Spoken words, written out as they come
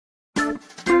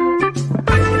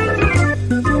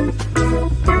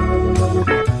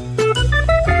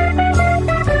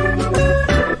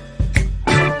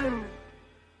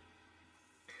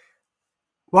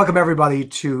Welcome, everybody,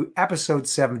 to episode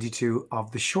 72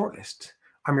 of The Shortlist.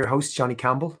 I'm your host, Johnny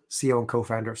Campbell, CEO and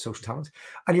co-founder of Social Talent,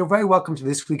 and you're very welcome to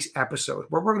this week's episode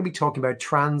where we're going to be talking about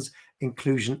trans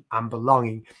inclusion and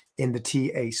belonging in the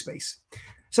TA space.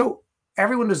 So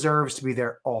everyone deserves to be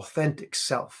their authentic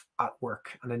self at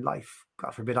work and in life.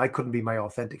 God forbid I couldn't be my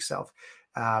authentic self.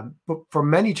 But for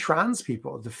many trans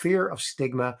people, the fear of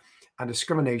stigma and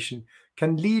discrimination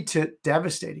can lead to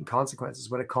devastating consequences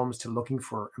when it comes to looking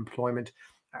for employment,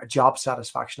 job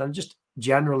satisfaction, and just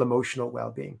general emotional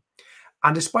well-being.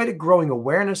 And despite a growing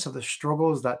awareness of the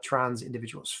struggles that trans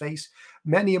individuals face,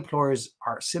 many employers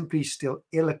are simply still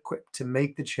ill-equipped to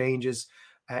make the changes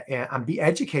and be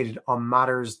educated on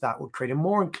matters that would create a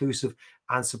more inclusive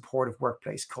and supportive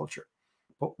workplace culture.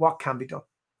 But what can be done?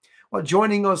 Well,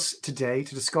 joining us today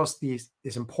to discuss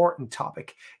this important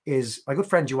topic is my good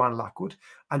friend Joanna Lockwood.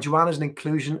 And Joanna is an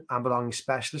inclusion and belonging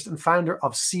specialist and founder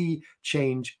of See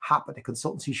Change Happen, a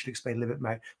consultancy she'll explain a little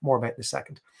bit more about in a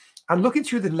second. And looking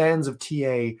through the lens of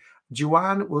TA,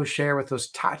 Joanna will share with us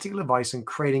tactical advice in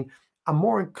creating a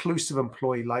more inclusive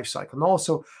employee lifecycle and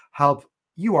also help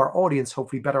you, our audience,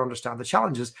 hopefully better understand the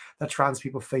challenges that trans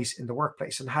people face in the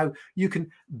workplace and how you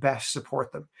can best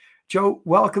support them. Joe,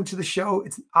 welcome to the show.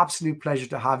 It's an absolute pleasure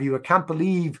to have you. I can't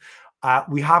believe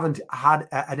we haven't had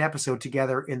an episode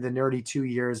together in the nearly 2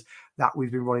 years that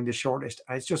we've been running the shortlist.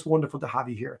 And it's just wonderful to have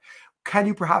you here. Can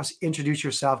you perhaps introduce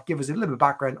yourself, give us a little bit of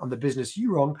background on the business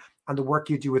you run and the work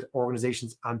you do with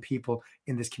organizations and people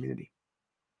in this community?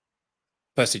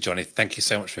 Firstly, Johnny, thank you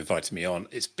so much for inviting me on.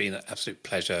 It's been an absolute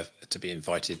pleasure to be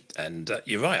invited. And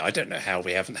you're right, I don't know how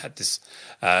we haven't had this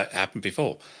happen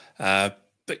before.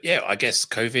 But yeah, I guess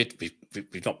COVID,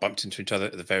 we've not bumped into each other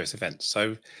at the various events.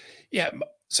 So yeah,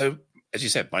 so as you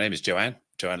said, my name is Joanne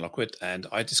Lockwood, and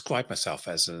I describe myself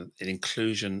as an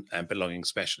inclusion and belonging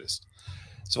specialist.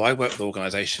 So I work with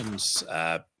organizations.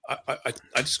 I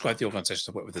describe the organizations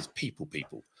I work with as people.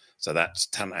 So that's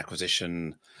talent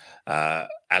acquisition,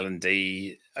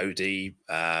 L&D, OD,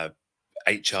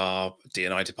 HR,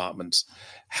 D&I departments,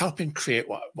 helping create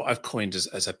what I've coined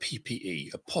as a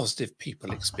PPE, a positive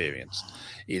people experience,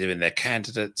 either in their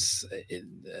candidates,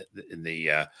 in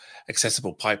the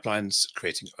accessible pipelines,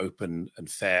 creating open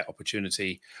and fair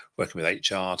opportunity, working with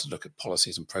HR to look at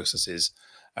policies and processes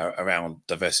around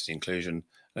diversity and inclusion,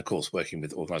 and of course, working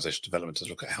with organizational development to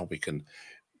look at how we can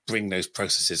bring those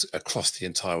processes across the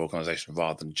entire organization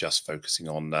rather than just focusing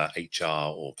on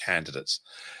HR or candidates.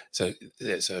 So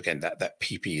again, that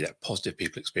PPE, that positive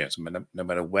people experience, no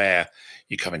matter where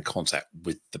you come in contact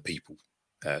with the people,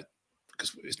 because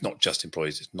it's not just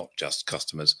employees, it's not just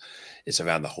customers, it's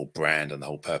around the whole brand and the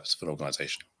whole purpose of an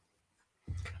organization.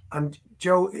 And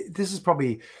Joe, this is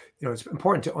probably, it's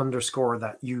important to underscore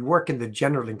that you work in the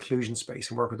general inclusion space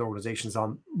and work with organizations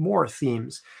on more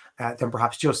themes than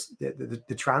perhaps just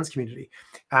the trans community.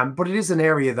 But it is an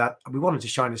area that we wanted to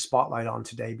shine a spotlight on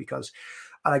today because,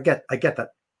 and I get that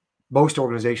most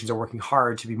organizations are working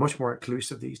hard to be much more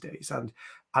inclusive these days. And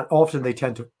often they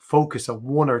tend to focus on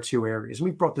one or two areas. And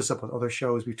we've brought this up on other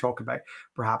shows. We've talked about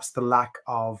perhaps the lack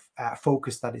of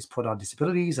focus that is put on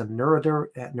disabilities and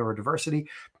neurodiversity.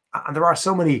 And there are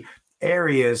so many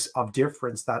areas of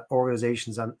difference that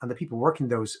organizations and the people working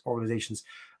those organizations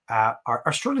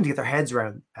are struggling to get their heads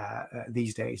around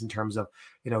these days in terms of,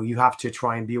 you have to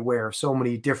try and be aware of so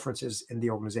many differences in the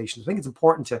organization. I think it's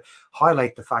important to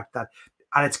highlight the fact that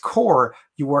at its core,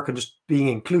 you work on just being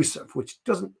inclusive, which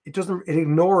it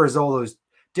ignores all those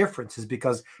differences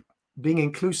because being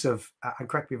inclusive, and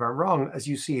correct me if I'm wrong, as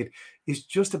you see it, is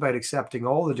just about accepting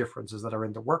all the differences that are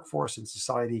in the workforce and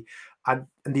society, and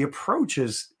the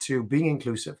approaches to being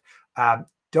inclusive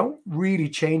don't really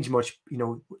change much.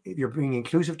 If you're being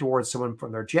inclusive towards someone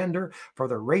from their gender, for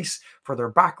their race, for their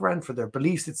background, for their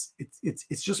beliefs,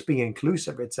 it's just being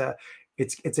inclusive. It's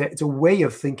a way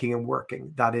of thinking and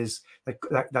working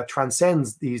that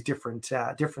transcends these different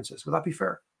differences. Would that be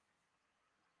fair?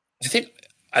 I think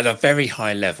at a very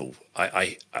high level,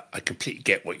 I completely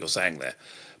get what you're saying there.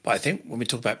 But I think when we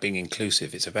talk about being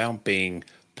inclusive, it's about being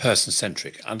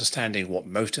person-centric, understanding what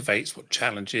motivates, what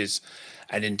challenges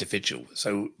an individual.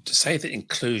 So to say that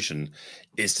inclusion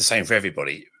is the same for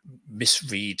everybody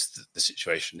misreads the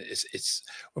situation. It's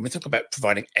when we talk about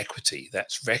providing equity,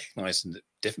 that's recognizing that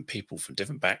different people from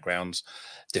different backgrounds,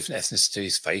 different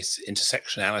ethnicities face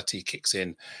intersectionality kicks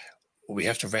in. We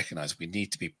have to recognize we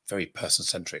need to be very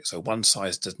person-centric. So one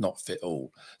size does not fit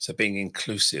all. So being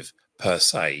inclusive per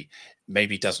se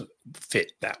maybe doesn't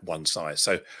fit that one size.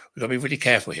 So we've got to be really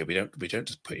careful here. We don't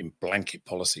just put in blanket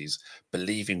policies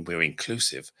believing we're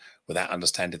inclusive without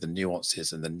understanding the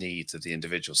nuances and the needs of the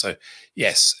individual. So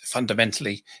yes,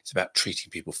 fundamentally, it's about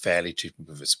treating people fairly, treating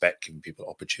people with respect, giving people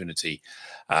opportunity,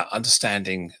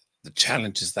 understanding the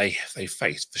challenges they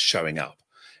face for showing up.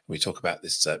 We talk about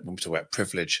this when we talk about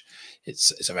privilege.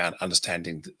 It's around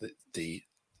understanding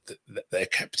their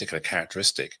particular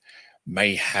characteristic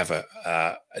may have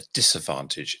a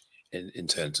disadvantage in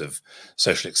terms of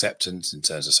social acceptance, in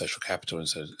terms of social capital, in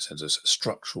terms of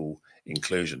structural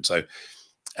inclusion. So,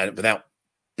 and without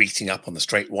beating up on the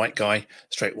straight white guy,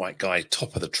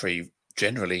 top of the tree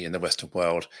generally in the Western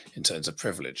world in terms of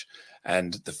privilege.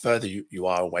 And the further you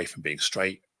are away from being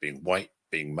straight, being white,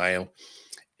 being male,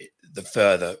 the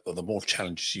further or the more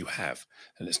challenges you have.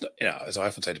 And it's not, as I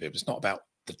often say to people, it's not about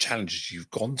the challenges you've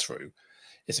gone through.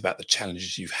 It's about the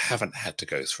challenges you haven't had to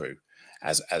go through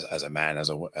as a man, as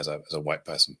a white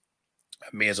person.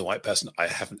 Me as a white person, I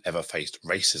haven't ever faced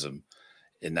racism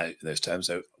in those terms.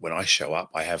 So when I show up,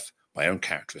 I have my own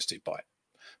characteristic bite,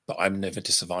 but I'm never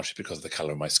disadvantaged because of the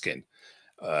color of my skin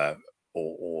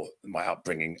or my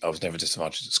upbringing. I was never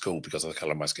disadvantaged at school because of the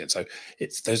color of my skin. So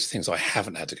it's those things I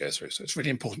haven't had to go through. So it's really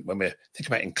important when we're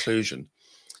thinking about inclusion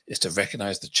is to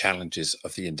recognize the challenges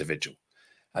of the individual.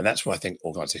 And that's where I think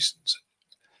organizations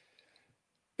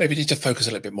maybe need to focus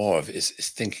a little bit more of is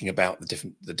thinking about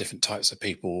the different types of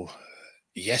people.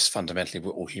 Yes, fundamentally,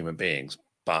 we're all human beings,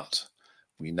 but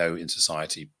we know in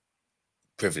society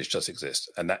privilege does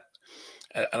exist. And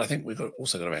I think we've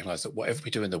also got to recognize that whatever we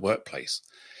do in the workplace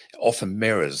often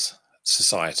mirrors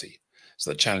society. So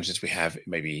the challenges we have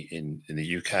maybe in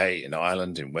the UK, in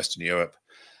Ireland, in Western Europe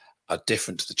are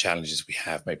different to the challenges we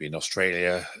have maybe in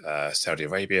Australia, Saudi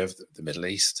Arabia, the Middle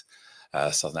East,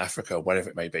 Southern Africa, whatever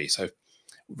it may be. So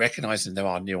recognizing there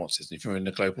are nuances. And if you're in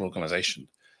a global organization,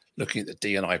 looking at the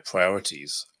D&I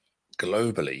priorities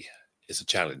globally is a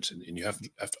challenge. And you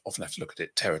often have to look at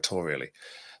it territorially.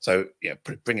 So yeah,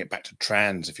 bring it back to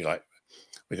trans, if you like.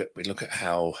 We look at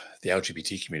how the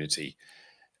LGBT community,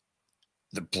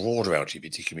 the broader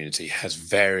LGBT community, has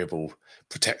variable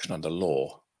protection under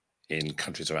law in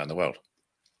countries around the world.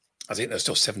 I think there's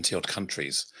still 70 odd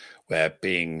countries where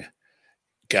being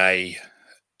gay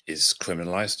is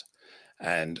criminalized,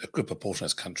 and a good proportion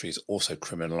of those countries also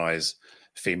criminalize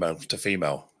female to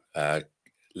female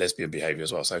lesbian behavior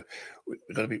as well. So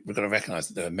we've got to recognize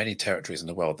that there are many territories in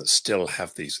the world that still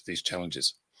have these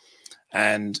challenges.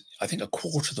 And I think a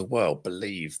quarter of the world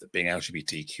believe that being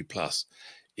LGBTQ plus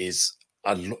is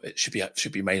it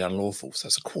should be made unlawful. So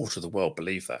that's a quarter of the world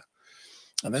believe that.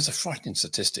 And there's a frightening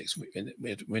statistics. We're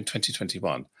in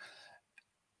 2021,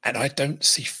 and I don't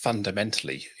see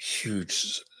fundamentally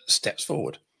huge steps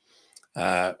forward. We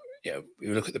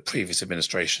look at the previous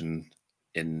administration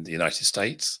in the United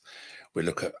States. We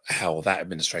look at how that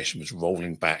administration was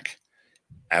rolling back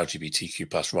LGBTQ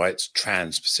plus rights,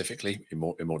 trans specifically, in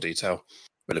more detail.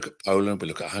 We look at Poland. We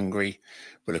look at Hungary.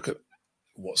 We look at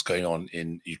what's going on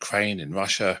in Ukraine, in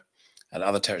Russia, and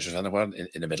other territories around the world,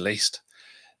 in the Middle East.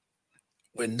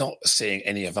 We're not seeing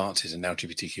any advances in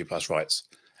LGBTQ plus rights.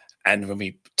 And when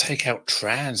we take out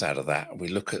trans out of that, and we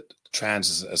look at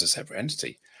trans as a separate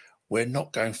entity, we're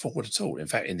not going forward at all. In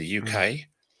fact, in the UK,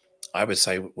 I would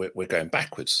say we're going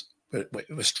backwards.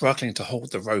 We're struggling to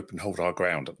hold the rope and hold our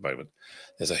ground at the moment.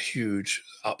 There's a huge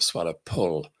upswell of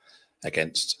pull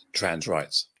against trans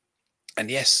rights.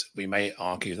 And yes, we may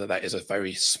argue that is a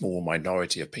very small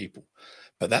minority of people,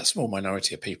 but that small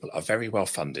minority of people are very well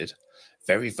funded,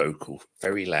 very vocal,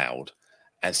 very loud,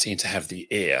 and seem to have the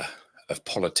ear of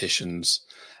politicians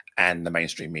and the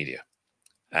mainstream media.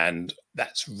 And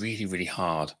that's really, really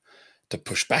hard to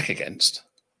push back against.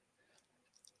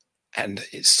 And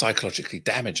it's psychologically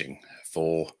damaging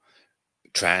for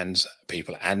trans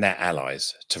people and their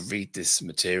allies to read this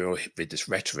material, read this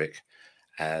rhetoric,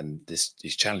 and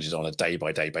these challenges on a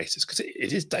day-by-day basis, because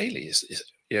it is daily.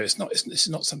 It's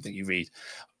not something you read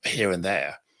here and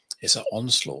there. It's an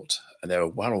onslaught, and there are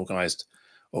well-organized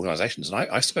organizations. And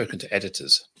I've spoken to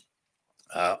editors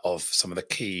of some of the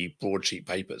key broadsheet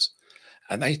papers,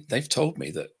 and they've told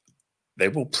me that they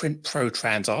will print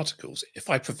pro-trans articles if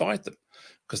I provide them,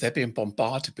 because they're being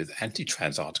bombarded with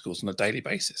anti-trans articles on a daily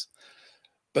basis.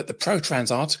 But the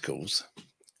pro-trans articles,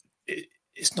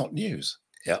 it's not news.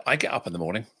 Yeah, I get up in the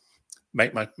morning,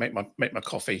 make my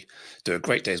coffee, do a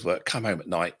great day's work, come home at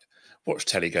night, watch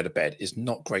telly, go to bed. Is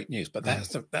not great news. But that's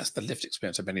the lived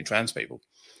experience of many trans people.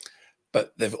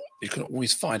 But you can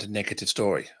always find a negative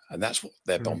story, and that's what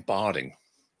they're bombarding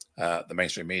the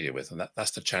mainstream media with, and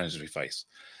that's the challenges we face.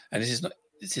 And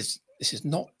this is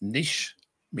not niche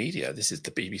media. This is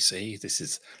the BBC, this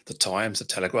is the Times, the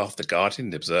Telegraph, the Guardian,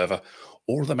 the Observer.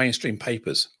 All of the mainstream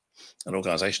papers and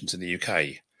organisations in the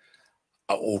UK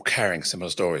are all carrying similar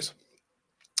stories.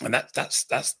 And that's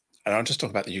and I'm just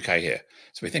talking about the UK here.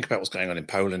 So we think about what's going on in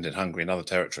Poland, in Hungary, and other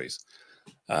territories.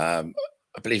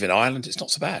 I believe in Ireland, it's not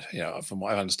so bad. From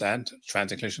what I understand,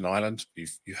 trans inclusion in Ireland,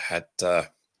 you had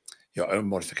your own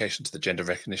modification to the Gender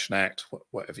Recognition Act,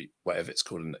 whatever it's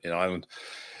called in Ireland,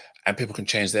 and people can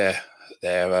change their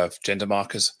gender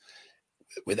markers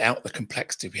without the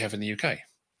complexity we have in the UK.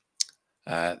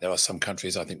 There are some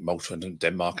countries, I think Malta and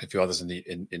Denmark, and a few others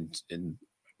in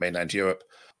mainland Europe,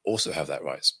 also have that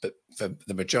rights. But for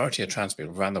the majority of trans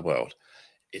people around the world,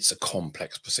 it's a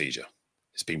complex procedure.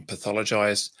 It's been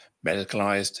pathologized,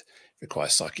 medicalized,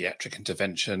 requires psychiatric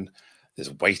intervention.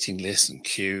 There's waiting lists and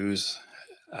queues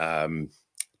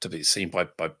to be seen by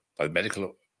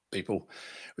medical people,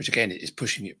 which again is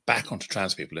pushing it back onto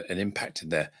trans people and impacting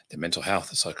their mental health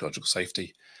and psychological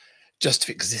safety just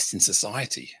to exist in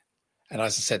society. And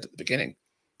as I said at the beginning,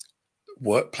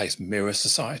 workplace mirrors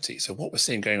society. So what we're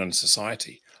seeing going on in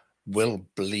society will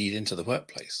bleed into the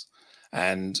workplace.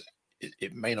 And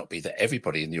it may not be that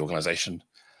everybody in the organization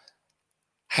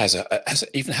has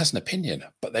an opinion,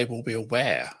 but they will be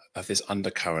aware of this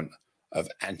undercurrent of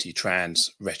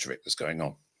anti-trans rhetoric that's going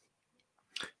on.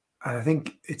 And I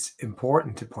think it's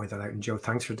important to point that out, and Joe,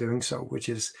 thanks for doing so, which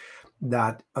is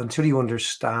that until you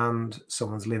understand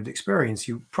someone's lived experience,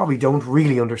 you probably don't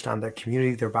really understand their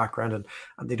community, their background,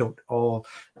 and they don't all,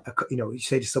 you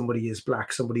say to somebody is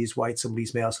black, somebody is white,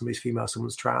 somebody's male, somebody's female,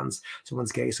 someone's trans,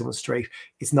 someone's gay, someone's straight.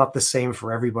 It's not the same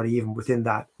for everybody, even within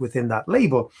that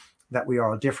label, that we are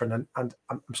all different. And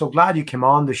I'm so glad you came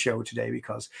on the show today,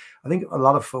 because I think a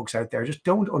lot of folks out there just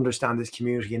don't understand this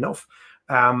community enough.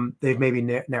 They've maybe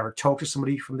never talked to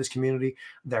somebody from this community.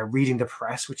 They're reading the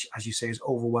press, which, as you say, is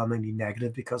overwhelmingly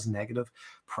negative, because negative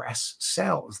press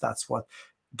sells. That's what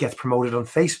gets promoted on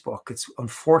Facebook. It's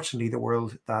unfortunately the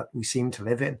world that we seem to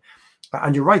live in.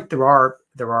 And you're right, there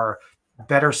are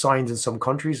better signs in some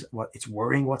countries. It's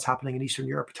worrying what's happening in Eastern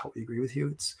Europe. I totally agree with you.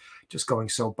 It's just going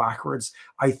so backwards.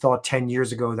 I thought 10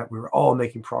 years ago that we were all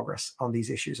making progress on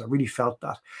these issues. I really felt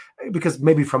that, because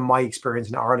maybe from my experience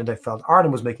in Ireland, I felt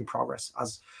Ireland was making progress,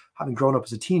 as having grown up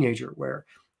as a teenager, where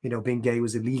being gay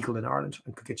was illegal in Ireland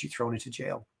and could get you thrown into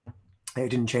jail. It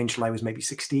didn't change till I was maybe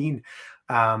 16.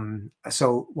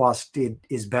 So whilst it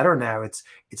is better now, it's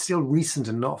still recent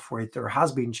enough where there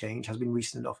has been change, has been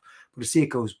recent enough. But to see it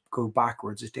go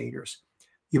backwards is dangerous.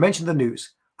 You mentioned the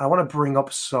news. I want to bring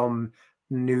up some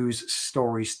news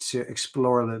stories to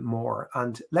explore a little more,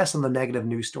 and less on the negative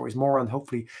news stories, more on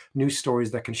hopefully news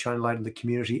stories that can shine light on the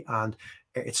community and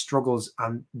its struggles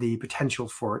and the potential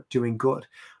for doing good.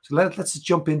 So let's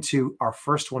jump into our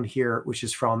first one here, which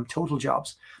is from Total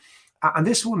Jobs. And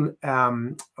this one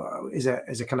is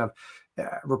a kind of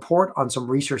report on some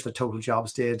research that Total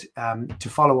Jobs did to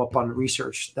follow up on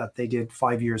research that they did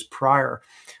 5 years prior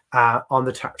on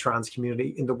the trans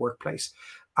community in the workplace.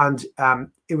 And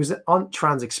it was on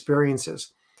trans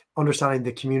experiences, understanding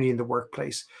the community in the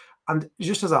workplace. And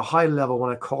just as a high level, I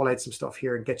want to call out some stuff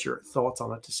here and get your thoughts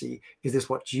on it to see, is this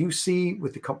what you see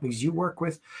with the companies you work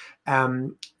with?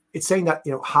 It's saying that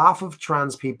half of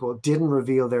trans people didn't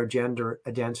reveal their gender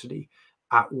identity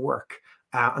at work,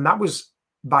 and that was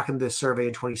back in the survey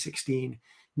in 2016.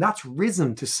 And that's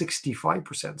risen to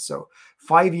 65%. So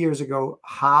 5 years ago,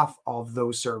 half of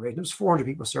those surveyed, there was 400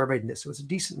 people surveyed in this, so it's a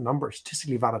decent number,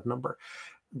 statistically valid number.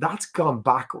 That's gone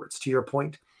backwards, to your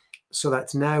point. So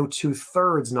that's now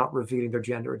 2/3 not revealing their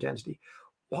gender identity.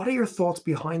 What are your thoughts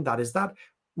behind that? Is that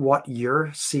what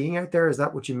you're seeing out there? Is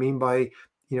that what you mean by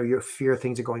your fear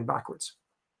things are going backwards?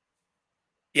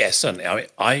 Yes, certainly.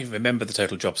 I remember the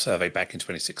Total Jobs survey back in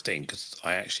 2016, because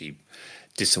I actually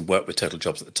did some work with Total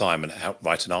Jobs at the time and helped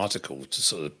write an article to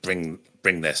sort of bring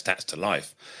their stats to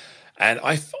life. And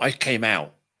I came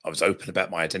out, I was open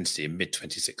about my identity in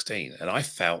mid-2016, and I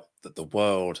felt that the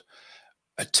world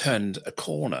had turned a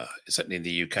corner, certainly in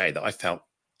the UK, that I felt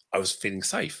I was feeling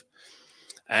safe.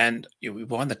 And we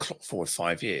wind the clock forward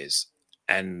 5 years.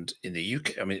 And in the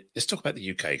UK, I mean, let's talk about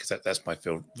the UK, because that's my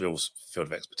real field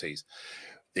of expertise.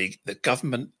 The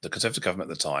government, the Conservative government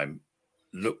at the time,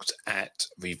 looked at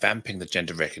revamping the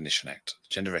Gender Recognition Act.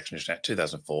 The Gender Recognition Act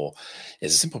 2004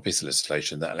 is a simple piece of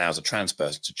legislation that allows a trans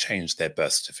person to change their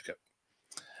birth certificate.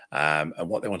 And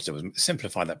what they wanted to do was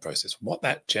simplify that process. What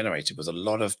that generated was a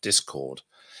lot of discord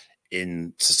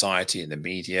in society, in the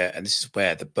media, and this is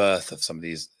where the birth of some of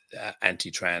these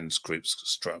anti-trans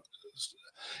groups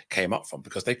came up from,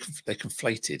 because they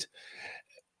conflated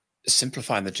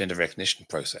simplifying the gender recognition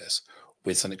process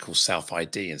with something called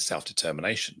self-ID and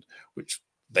self-determination, which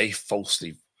they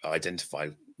falsely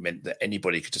identified meant that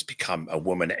anybody could just become a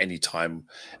woman at any time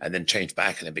and then change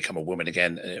back and then become a woman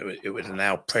again. And it would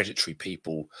allow predatory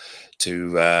people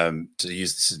to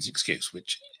use this as an excuse,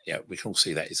 which we can all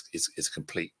see that is a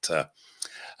complete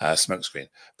smokescreen.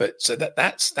 But so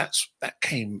that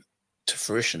came to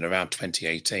fruition around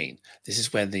 2018. This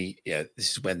is when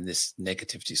this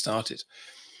negativity started,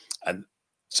 and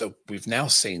so we've now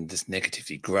seen this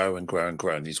negativity grow and grow and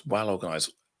grow, and these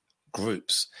well-organized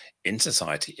groups in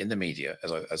society, in the media,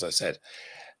 as I said.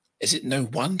 Is it no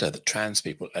wonder that trans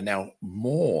people are now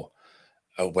more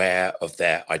aware of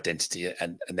their identity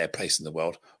and their place in the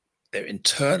world? They're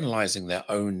internalizing their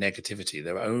own negativity,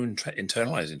 their own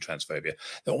internalizing transphobia.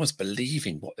 They're almost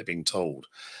believing what they're being told,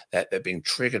 that they're being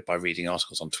triggered by reading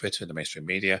articles on Twitter and the mainstream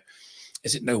media.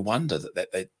 Is it no wonder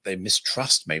that they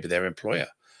mistrust maybe their employer,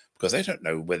 because they don't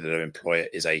know whether their employer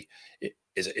is a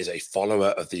follower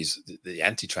of the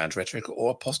anti-trans rhetoric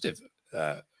or a positive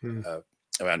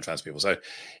around trans people. So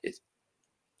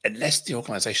unless the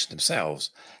organizations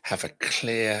themselves have a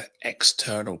clear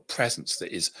external presence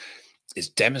that is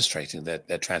demonstrating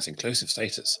their trans inclusive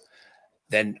status,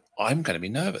 then I'm going to be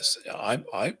nervous. I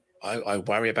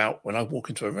worry about when I walk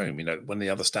into a room. One of the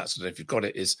other stats, I don't know if you've got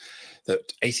it, is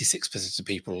that 86% of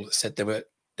people said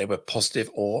they were positive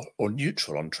or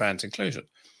neutral on trans inclusion.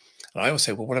 And I always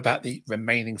say, well, what about the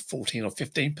remaining 14 or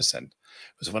 15%?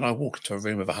 Because when I walk into a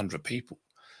room of 100 people,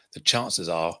 the chances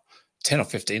are 10 or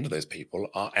 15 of those people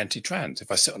are anti-trans.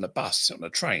 If I sit on a bus, sit on a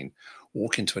train,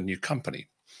 walk into a new company.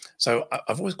 So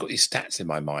I've always got these stats in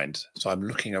my mind. So I'm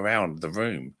looking around the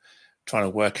room, trying to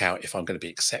work out if I'm going to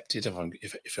be accepted,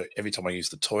 if every time I use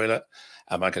the toilet,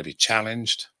 am I going to be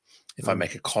challenged? If I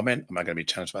make a comment, am I going to be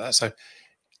challenged by that? So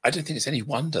I don't think it's any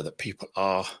wonder that people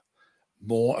are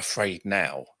more afraid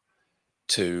now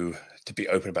to be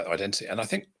open about their identity. And I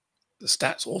think the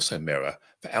stats also mirror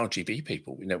for LGBT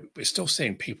people. We're still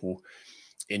seeing people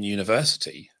in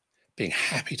university being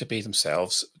happy to be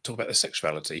themselves, talk about their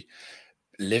sexuality,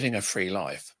 living a free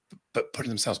life, but putting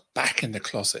themselves back in the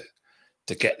closet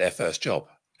to get their first job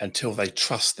until they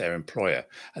trust their employer.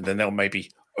 And then they'll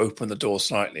maybe open the door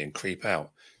slightly and creep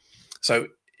out. So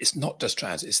it's not just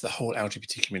trans, it's the whole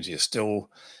LGBT community is still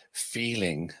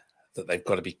feeling that they've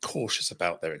got to be cautious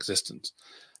about their existence.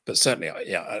 But certainly,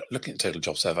 looking at the Total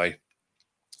Job Survey,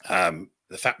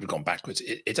 the fact we've gone backwards,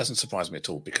 it doesn't surprise me at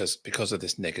all because of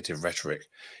this negative rhetoric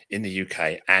in the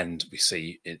UK and we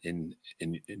see in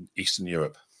Eastern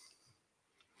Europe.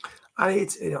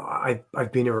 It's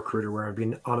I've been a recruiter where I've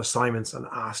been on assignments and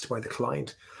asked by the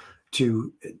client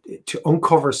to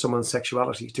uncover someone's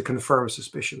sexuality, to confirm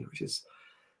suspicion, which is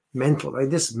mental.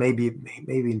 This maybe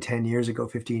in 10 years ago,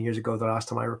 15 years ago, the last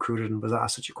time I recruited and was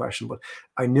asked such a question, but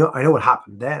I know what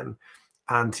happened then.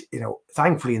 And,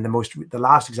 thankfully the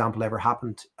last example ever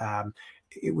happened,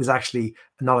 it was actually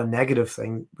not a negative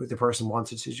thing. The person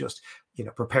wanted to just,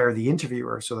 prepare the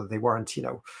interviewer so that they weren't,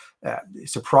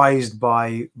 surprised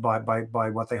by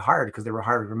what they hired, because they were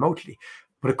hired remotely.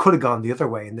 But it could have gone the other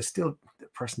way, and the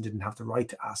person didn't have the right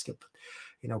to ask it.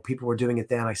 But, people were doing it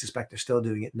then. I suspect they're still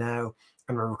doing it now.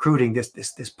 And we're recruiting.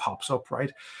 This pops up,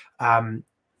 right?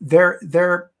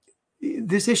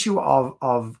 This issue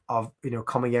of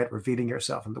coming out, revealing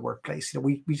yourself in the workplace.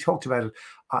 We talked about it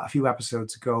a few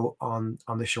episodes ago on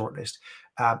the shortlist,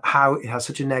 how it has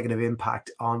such a negative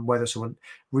impact on whether someone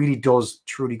really does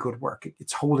truly good work.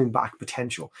 It's holding back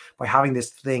potential by having this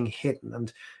thing hidden.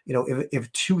 And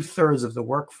if 2/3 of the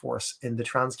workforce in the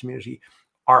trans community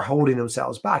are holding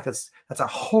themselves back, that's a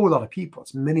whole lot of people.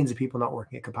 It's millions of people not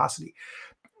working at capacity.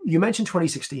 You mentioned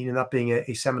 2016 and that being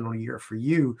a seminal year for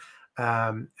you,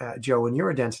 Joe, and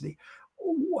your identity.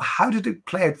 How did it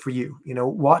play out for you?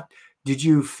 What did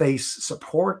you face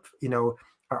support?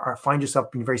 Or find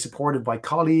yourself being very supported by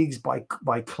colleagues, by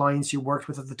clients you worked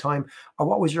with at the time, or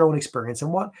what was your own experience,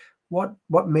 and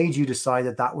what made you decide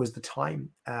that was the time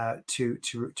to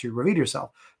reveal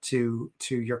yourself to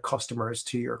your customers,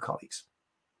 to your colleagues?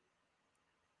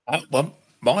 Well,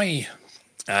 my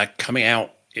coming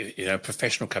out,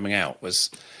 professional coming out was.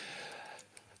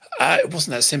 It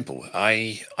wasn't that simple.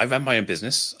 I ran my own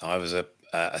business. I was a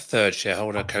third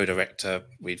shareholder, co-director.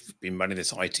 We've been running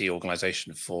this IT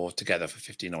organization together for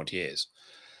 15 odd years.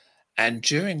 And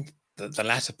during the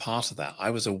latter part of that, I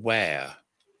was aware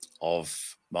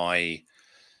of my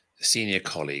senior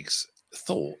colleagues'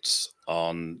 thoughts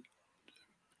on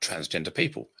transgender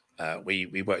people.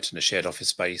 We worked in a shared office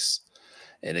space,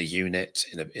 in a unit,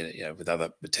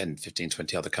 with 10, 15,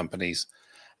 20 other companies.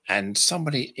 And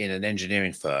somebody in an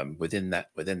engineering firm within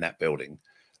that building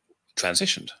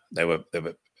transitioned. They were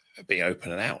being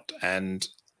open and out, and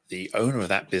the owner of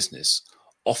that business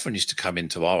often used to come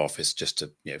into our office just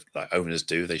to, like owners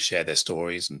do. They share their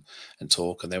stories and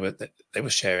talk, and they were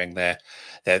sharing their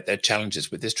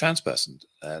challenges with this trans person,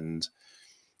 and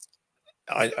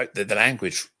the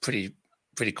language pretty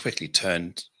quickly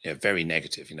turned very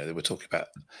negative. They were talking about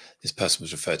this person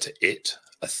was referred to it,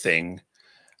 a thing.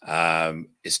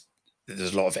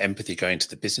 There's a lot of empathy going to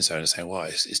the business owner saying, "Well,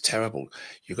 it's terrible.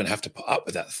 You're going to have to put up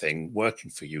with that thing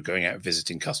working for you, going out and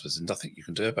visiting customers, and nothing you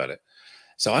can do about it."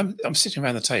 So I'm sitting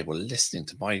around the table listening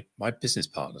to my business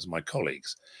partners, my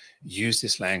colleagues, use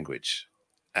this language,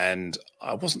 and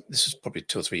I wasn't. This was probably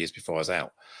 2 or 3 years before I was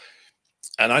out,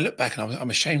 and I look back and I'm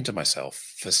ashamed of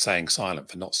myself for staying silent,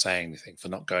 for not saying anything, for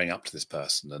not going up to this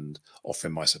person and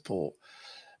offering my support.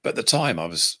 But at the time, I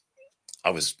was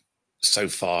so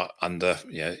far under,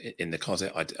 in the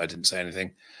closet, I didn't say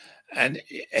anything, and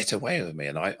it ate away with me.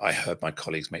 And I heard my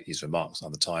colleagues make these remarks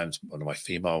other times. One of my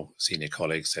female senior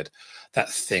colleagues said, "That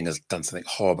thing has done something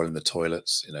horrible in the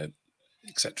toilets," et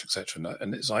cetera, et cetera.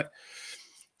 And it's like,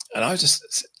 and I was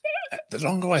just, the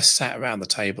longer I sat around the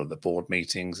table at the board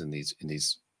meetings and in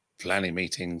these planning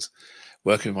meetings,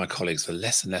 working with my colleagues, the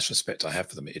less and less respect I have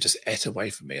for them. It just ate away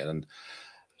from me. And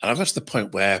I got to the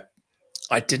point where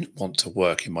I didn't want to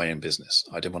work in my own business.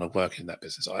 I didn't want to work in that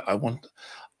business. I'm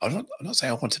not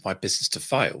saying I wanted my business to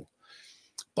fail,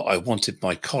 but I wanted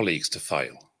my colleagues to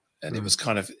fail. And it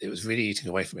was really eating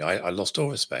away from me. I lost all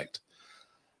respect.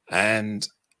 And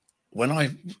when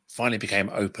I finally became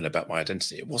open about my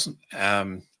identity, it wasn't, I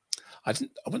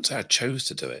wouldn't say I chose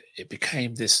to do it. It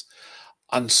became this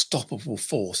unstoppable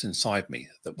force inside me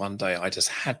that one day I just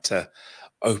had to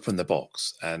open the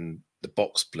box, and the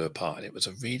box blew apart. And it was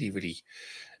a really, really,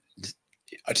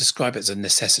 I describe it as a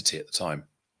necessity at the time.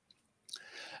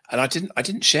 And I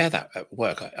didn't share that at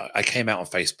work. I came out on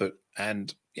Facebook,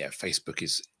 and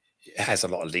Facebook has a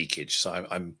lot of leakage. So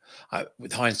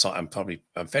with hindsight,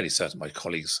 I'm fairly certain my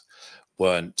colleagues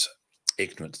weren't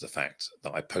ignorant of the fact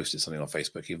that I posted something on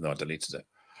Facebook, even though I deleted it.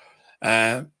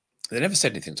 They never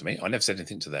said anything to me. I never said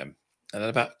anything to them. And then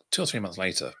about 2 or 3 months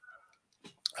later,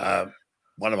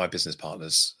 one of my business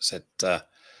partners said,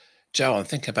 "Joe, I'm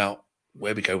thinking about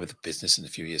where we go with the business in a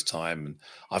few years' time, and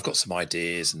I've got some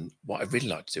ideas, and what I'd really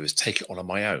like to do is take it on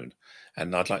my own,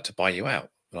 and I'd like to buy you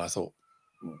out." And I thought,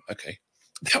 okay,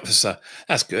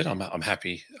 that's good. I'm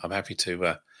happy. I'm happy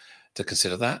to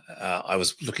consider that. I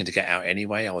was looking to get out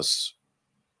anyway.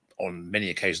 On many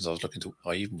occasions,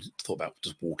 I even thought about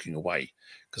just walking away,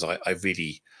 because I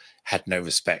really had no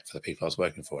respect for the people I was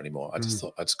working for anymore. I just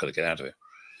thought I just got to get out of it.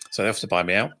 So they offered to buy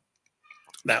me out.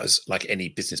 That was like any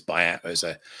business buyout. It's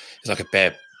like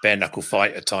a bare knuckle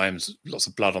fight at times. Lots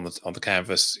of blood on the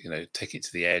canvas. Taking it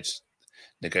to the edge,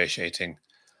 negotiating.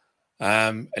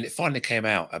 And it finally came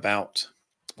out about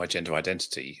my gender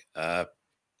identity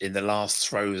in the last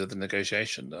throes of the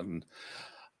negotiation, and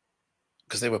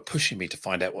because they were pushing me to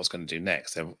find out what I was going to do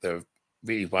next. They were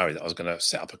really worried that I was going to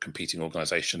set up a competing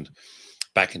organization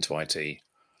back into IT,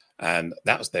 and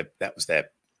that was their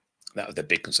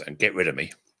big concern: get rid of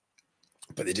me.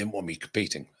 But they didn't want me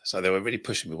competing, so they were really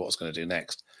pushing me what I was going to do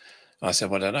next. And I said,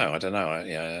 "Well, I don't know."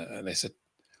 And they said,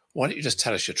 "Why don't you just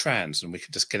tell us you're trans, and we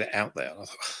can just get it out there?" And I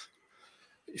thought,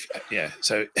 yeah.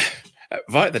 So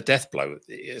right at the death blow,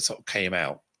 it sort of came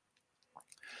out.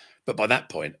 But by that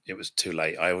point, it was too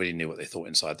late. I already knew what they thought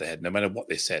inside their head. No matter what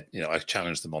they said, I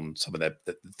challenged them on some of the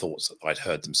thoughts that I'd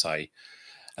heard them say,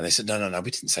 and they said, "No,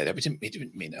 we didn't say that. We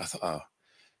didn't mean it." I thought, "Oh,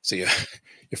 so you're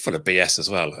full of BS as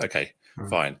well." Okay,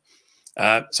 fine.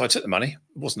 So I took the money.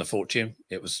 It wasn't a fortune.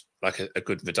 It was like a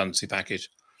good redundancy package.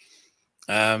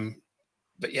 But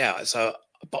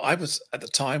I was, at the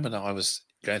time when I was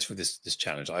going through this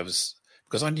challenge,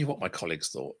 because I knew what my colleagues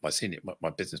thought, my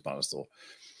business partners thought.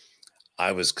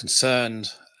 I was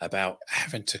concerned about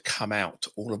having to come out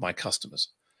to all of my customers.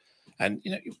 And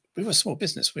we were a small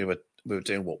business. We were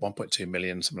doing 1.2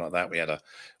 million, something like that. We had a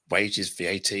wages,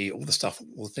 VAT, all the stuff,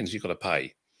 all the things you've got to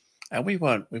pay. And we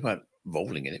weren't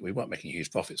rolling in it. We weren't making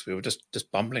huge profits. We were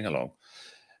just bumbling along.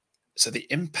 So the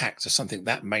impact of something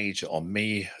that major on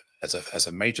me as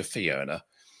a major fee earner,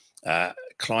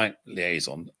 client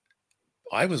liaison,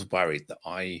 I was worried that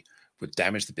I would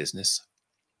damage the business.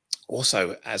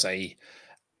 Also, as a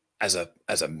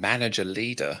manager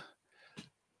leader,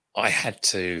 I had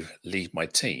to lead my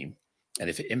team, and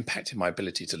if it impacted my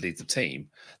ability to lead the team,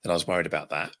 then I was worried about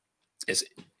that.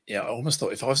 I almost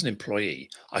thought if I was an employee,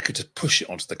 I could just push it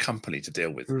onto the company to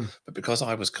deal with. But because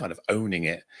I was kind of owning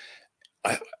it,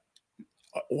 I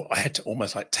had to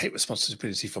almost like take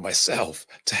responsibility for myself,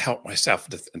 to help myself,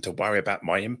 and to worry about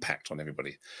my impact on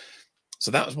everybody.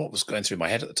 So that was what was going through my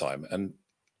head at the time. And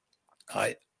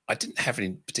I I didn't have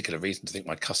any particular reason to think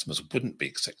my customers wouldn't be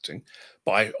accepting,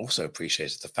 but I also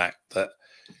appreciated the fact that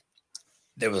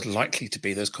there was likely to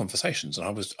be those conversations, and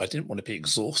I didn't want to be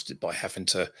exhausted by having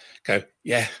to go,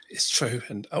 yeah, it's true,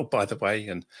 and oh, by the way,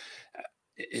 and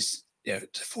it's, you know,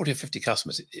 to 40 or 50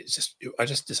 customers, I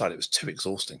just decided it was too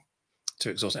exhausting,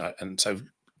 and so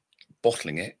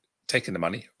bottling it, taking the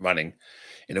money, running,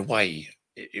 in a way,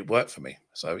 it worked for me.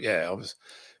 So yeah,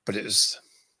 but it was.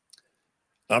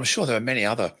 I'm sure there are many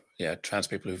other trans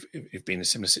people who've been in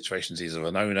similar situations, either as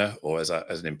an owner or as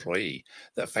an employee,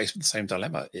 that are faced with the same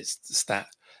dilemma. It's just that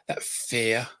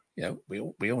fear.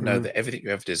 We all know that everything you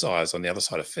ever desire is on the other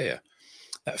side of fear.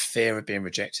 That fear of being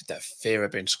rejected, that fear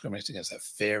of being discriminated against, that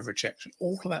fear of rejection,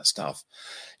 all of that stuff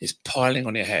is piling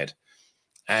on your head,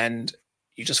 and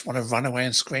you just want to run away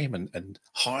and scream and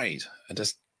hide and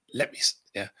just let me.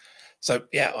 Yeah. So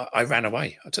yeah, I ran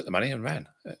away. I took the money and ran.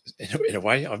 In a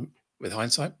way, with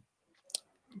hindsight,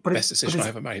 best decision I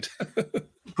ever made.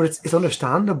 But it's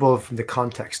understandable from the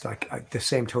context. Like the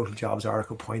same Total Jobs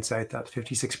article points out that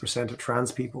 56% of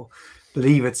trans people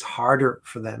believe it's harder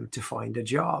for them to find a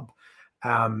job.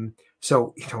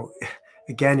 So,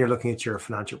 again, you're looking at your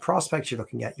financial prospects, you're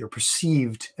looking at your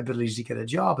perceived ability to get a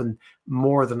job, and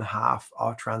more than half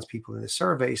of trans people in the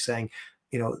survey saying,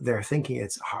 they're thinking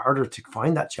it's harder to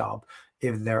find that job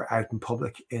if they're out in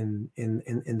public in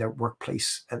their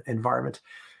workplace environment.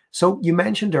 So you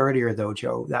mentioned earlier, though,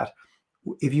 Joe, that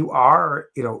if you are,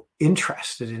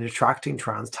 interested in attracting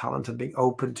trans talent and being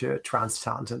open to trans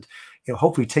talent, and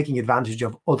hopefully taking advantage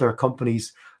of other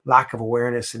companies' lack of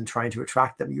awareness in trying to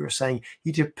attract them, you were saying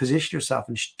you need to position yourself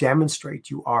and demonstrate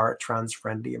you are a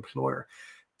trans-friendly employer.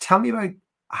 Tell me about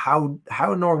how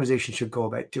an organization should go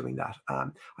about doing that.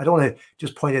 I don't want to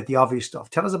just point out the obvious stuff.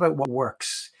 Tell us about what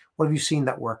works. What have you seen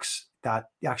that works that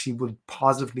actually would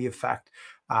positively affect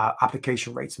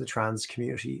application rates in the trans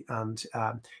community and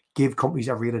give companies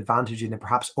a real advantage in a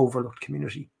perhaps overlooked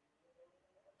community?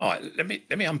 All right, let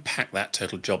me unpack that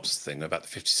Total Jobs thing about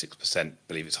the 56%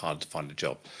 believe it's hard to find a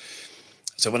job.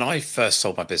 So when I first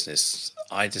sold my business,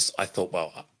 I thought,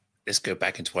 well, let's go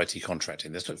back into IT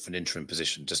contracting. Let's look for an interim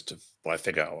position just to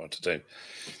figure out what to do.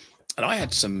 And I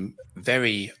had some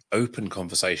very open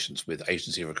conversations with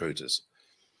agency recruiters,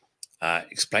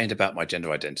 explained about my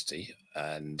gender identity,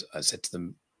 and I said to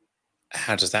them,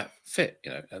 how does that fit?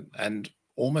 And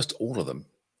almost all of them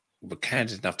were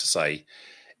candid enough to say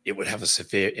it would have a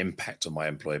severe impact on my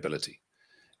employability.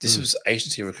 This was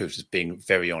agency recruiters being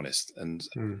very honest, and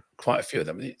quite a few of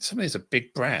them, some of these are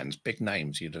big brands, big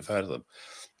names, you'd have heard of them,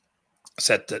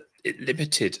 said that it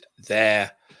limited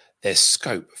their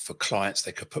scope for clients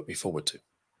they could put me forward to.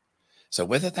 So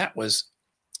whether that was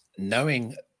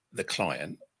knowing the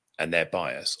client and their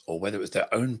bias, or whether it was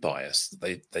their own bias,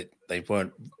 they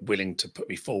weren't willing to put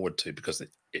me forward to because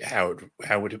how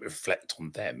would it reflect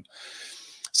on them?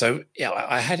 So yeah,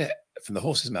 I had it from the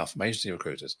horse's mouth from agency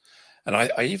recruiters, and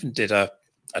I even did a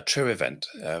True event,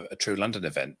 a True London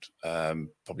event,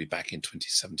 probably back in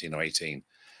 2017 or 18,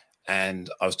 and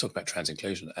I was talking about trans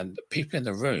inclusion, and people in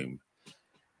the room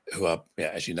who are,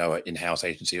 as you know, are in-house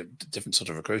agency, different sort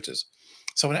of recruiters.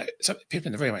 So some people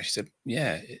in the room actually said,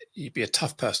 "Yeah, you'd be a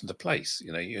tough person to place.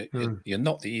 You're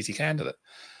not the easy candidate."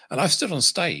 And I've stood on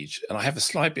stage, and I have a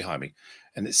slide behind me,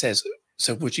 and it says,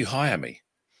 "So would you hire me?"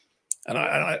 And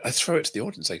I throw it to the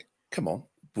audience and say, "Come on,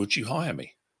 would you hire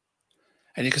me?"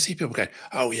 And you can see people going,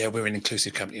 "Oh yeah, we're an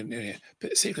inclusive company,"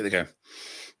 but secretly they go,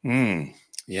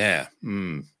 yeah,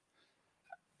 and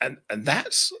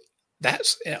that's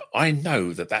I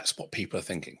know that's what people are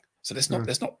thinking. So let's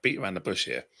not beat around the bush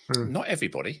here. Not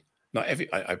everybody,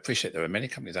 I appreciate there are many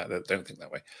companies out there that don't think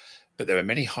that way, but there are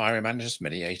many hiring managers,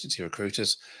 many agency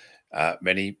recruiters,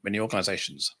 many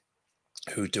organizations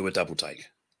who do a double take.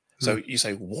 So you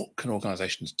say, what can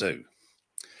organizations do?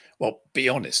 Well, be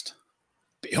honest.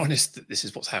 Be honest that this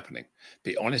is what's happening.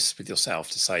 Be honest with yourself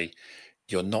to say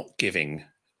you're not giving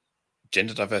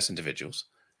gender diverse individuals,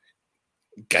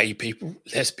 gay people,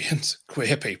 lesbians,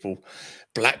 queer people,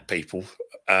 black people,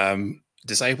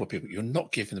 disabled people, you're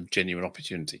not giving them genuine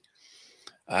opportunity.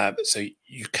 So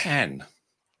you can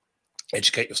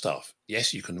educate your staff.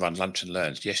 Yes, you can run lunch and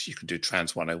learns. Yes, you can do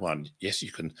Trans 101. Yes,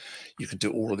 you can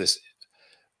do all of this.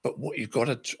 But what you've got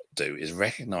to do is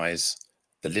recognize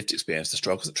the lived experience, the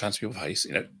struggles that trans people face.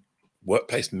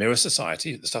 Workplace mirror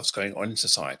society, the stuff's going on in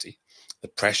society, the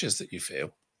pressures that you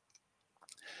feel.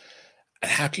 And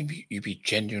how can you be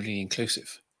genuinely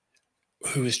inclusive?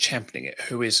 Who is championing it?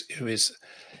 Who is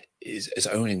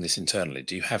owning this internally?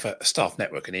 Do you have a staff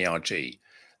network, an ERG,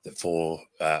 that for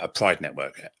a Pride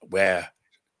network where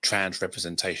trans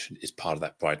representation is part of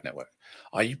that Pride network?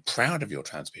 Are you proud of your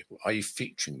trans people? Are you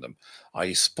featuring them? Are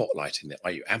you spotlighting them?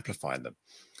 Are you amplifying them?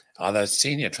 Are there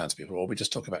senior trans people, or are we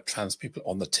just talking about trans people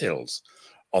on the tills,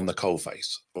 on the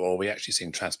coalface, or are we actually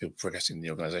seeing trans people progressing in the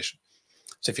organisation?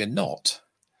 So if you're not,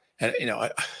 and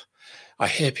I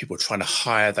hear people trying to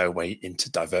hire their way into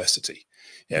diversity,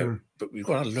 but we've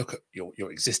got to look at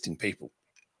your existing people.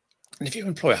 And if you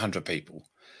employ 100 people,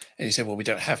 and you say, well, we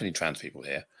don't have any trans people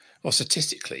here, well,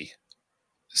 statistically,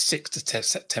 6 to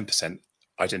 10%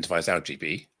 identifies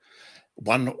LGBT,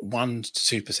 1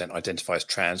 to 2% identifies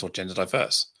trans or gender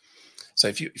diverse. So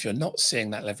if you're not seeing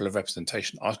that level of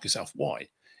representation, ask yourself why.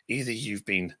 Either you've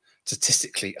been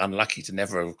statistically unlucky to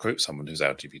never recruit someone who's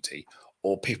LGBT,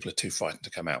 or people are too frightened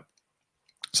to come out.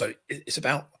 So it's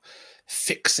about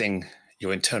fixing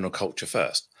your internal culture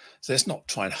first. So let's not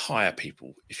try and hire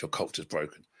people if your culture's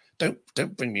broken.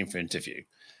 Don't bring me in for an interview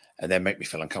and then make me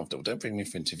feel uncomfortable. Don't bring me in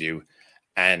for an interview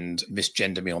and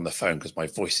misgender me on the phone because my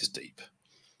voice is deep.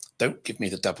 Don't give me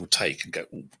the double take and go,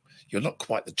 you're not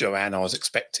quite the Joanne I was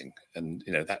expecting. And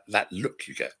that look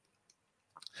you get.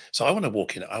 So I want to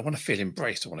walk in, I want to feel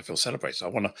embraced, I want to feel celebrated. I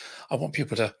want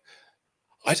people to,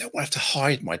 I don't want to have to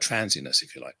hide my transiness,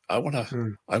 if you like.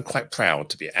 I'm quite proud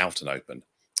to be out and open.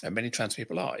 And many trans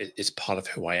people are. It's part of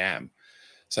who I am.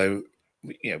 So,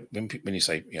 when you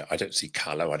say, I don't see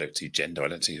color, I don't see gender, I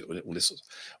don't see all this,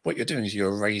 what you're doing is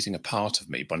you're erasing a part of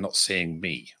me by not seeing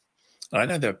me. And I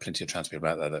know there are plenty of trans people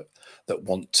out there that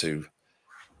want to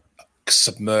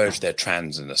submerge their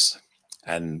transiness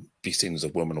and be seen as a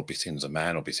woman or be seen as a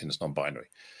man or be seen as non-binary.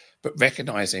 But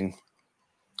recognizing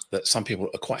that some people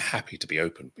are quite happy to be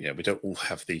open. We don't all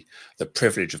have the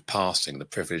privilege of passing, the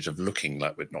privilege of looking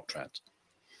like we're not trans.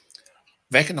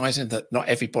 Recognizing that not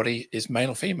everybody is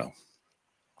male or female.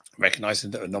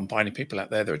 Recognizing that there are non-binary people out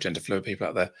there are gender fluid people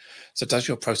out there. So does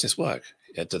your process work?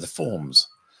 Do the forms?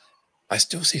 I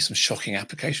still see some shocking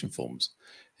application forms.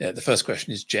 The first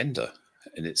question is gender,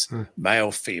 and it's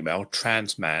male, female,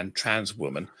 trans man, trans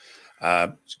woman,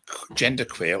 gender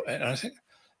queer. And I think,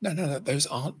 no, those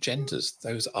aren't genders.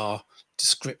 Those are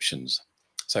descriptions.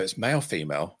 So it's male,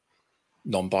 female,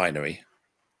 non-binary.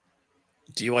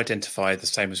 Do you identify the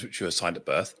same as which you were assigned at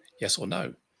birth? Yes or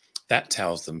no? That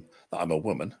tells them that I'm a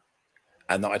woman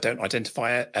and that I don't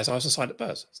identify as I was assigned at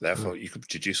birth. So therefore, you could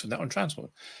deduce from that on trans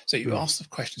woman. So you ask the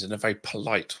questions in a very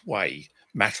polite way,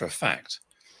 matter of fact.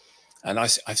 And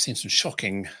I've seen some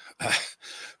shocking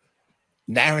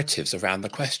narratives around the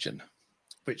question,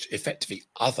 which effectively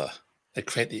they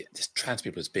create this trans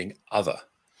people as being other.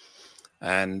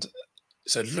 And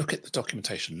so look at the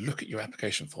documentation, look at your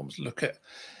application forms, look at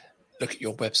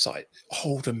your website,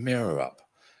 hold a mirror up,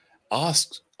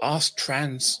 ask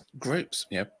trans groups,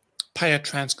 pay a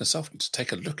trans consultant to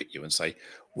take a look at you and say,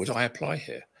 would I apply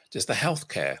here? Does the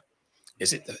healthcare,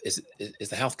 is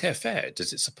the healthcare fair?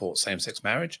 Does it support same-sex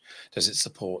marriage? Does it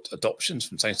support adoptions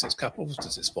from same-sex couples?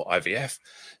 Does it support IVF?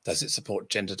 Does it support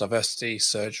gender diversity,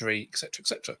 surgery, etc.,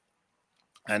 etc.?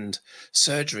 And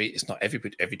surgery is not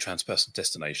every trans person's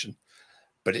destination,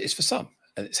 but it is for some,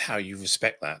 and it's how you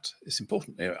respect that. It's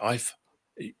important. I've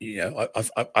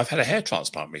had a hair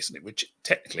transplant recently, which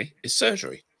technically is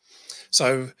surgery.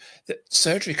 So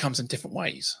surgery comes in different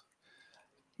ways.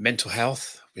 Mental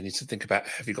health, we need to think about,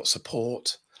 have you got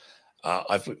support?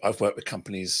 I've worked with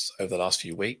companies over the last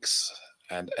few weeks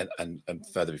and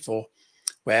further before,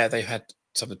 where they've had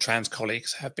some of the trans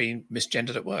colleagues have been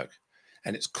misgendered at work,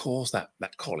 and it's caused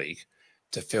that colleague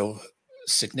to feel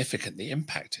significantly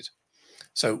impacted.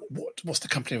 So what's the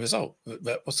company result?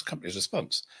 What's the company's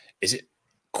response? Is it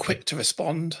quick to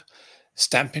respond,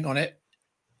 stamping on it,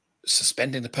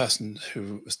 suspending the person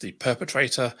who was the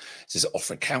perpetrator? Is it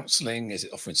offering counselling? Is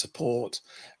it offering support?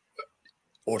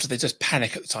 Or do they just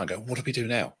panic at the time and go, what do we do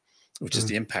now? Which is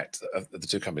the impact of the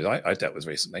two companies I dealt with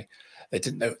recently. They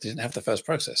didn't have the first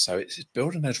process. So it's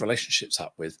building those relationships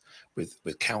up with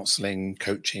counselling,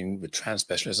 coaching, with trans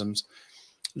specialisms,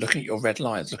 looking at your red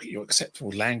lines, looking at your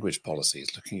acceptable language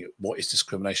policies, looking at what is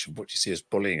discrimination, what you see as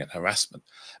bullying and harassment,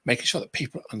 making sure that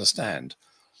people understand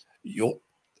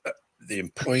the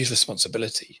employee's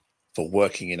responsibility for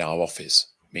working in our office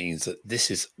means that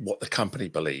this is what the company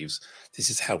believes.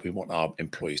 This is how we want our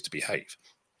employees to behave.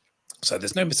 So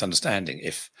there's no misunderstanding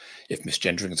if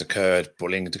misgendering has occurred,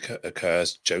 bullying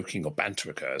occurs, joking or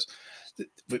banter occurs.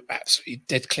 We're absolutely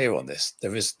dead clear on this.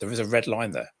 There is a red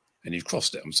line there, and you've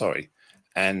crossed it. I'm sorry,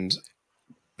 and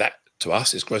that to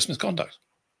us is gross misconduct.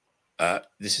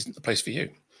 This isn't the place for you.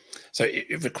 So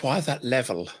it requires that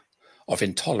level of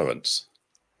intolerance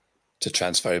to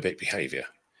transphobic behaviour.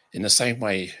 In the same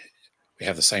way, We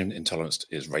have the same intolerance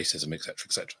as racism, etc.,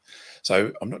 etc.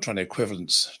 So I'm not trying to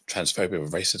equivalence transphobia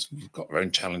with racism. We've got our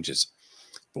own challenges,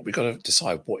 but we've got to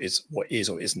decide what is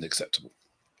or isn't acceptable.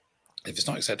 If it's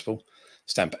not acceptable,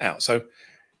 stamp it out. So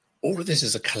all of this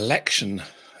is a collection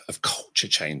of culture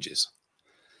changes.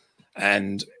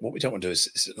 And what we don't want to do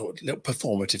is little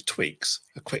performative tweaks,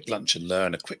 a quick lunch and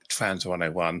learn, a quick trans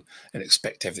 101, and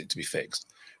expect everything to be fixed.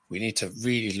 We need to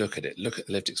really look at it, look at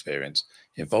the lived experience,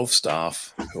 involve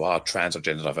staff who are trans or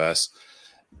gender diverse,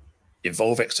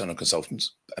 involve external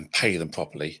consultants and pay them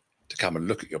properly to come and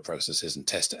look at your processes and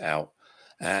test it out,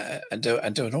 and do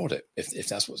an audit if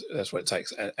that's what it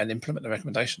takes, and implement the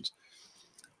recommendations.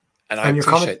 And I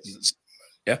appreciate,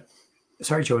 yeah.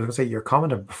 Sorry, Joe, I was going to say your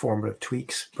comment on performative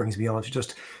tweaks brings me on to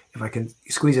just, if I can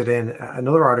squeeze it in,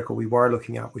 another article we were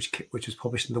looking at, which was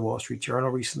published in the Wall Street Journal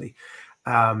recently,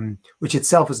 which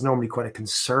itself is normally quite a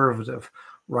conservative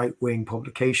right-wing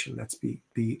publication. Let's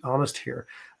be honest here.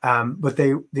 But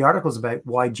the article is about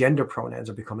why gender pronouns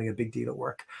are becoming a big deal at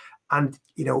work. And,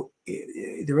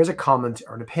 there is a comment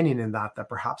or an opinion in that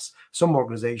perhaps some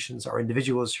organizations or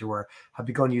individuals who have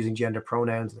begun using gender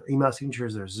pronouns in their email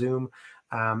signatures, their Zoom,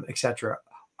 etc.,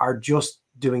 are just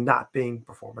doing that, being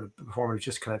performative,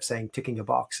 just kind of saying, ticking a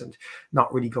box and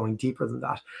not really going deeper than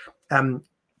that.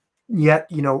 Yet,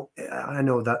 I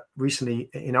know that recently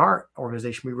in our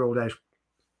organization, we rolled out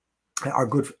our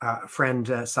good friend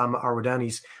Sam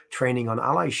Arwadani's training on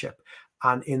allyship.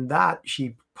 And in that,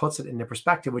 she puts it in a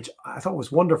perspective, which I thought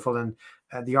was wonderful. And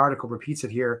the article repeats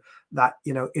it here, that,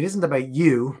 it isn't about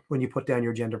you when you put down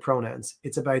your gender pronouns.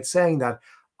 It's about saying that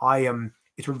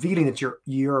it's revealing that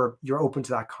you're open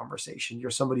to that conversation. You're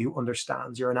somebody who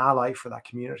understands. You're an ally for that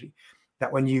community.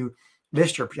 That when you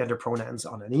list your gender pronouns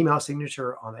on an email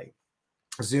signature, on a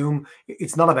Zoom,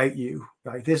 it's not about you.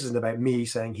 Right? This isn't about me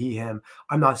saying he, him.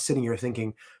 I'm not sitting here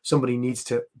thinking somebody needs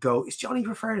to go, is Johnny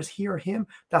preferred as he or him?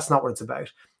 That's not what it's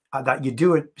about. That you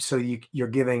do it so you're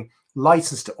giving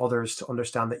license to others to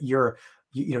understand that you're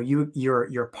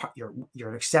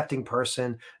an accepting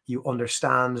person. You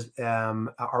understand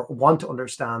or want to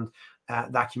understand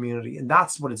that community, and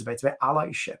that's what it's about. It's about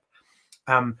allyship.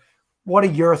 What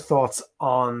are your thoughts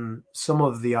on some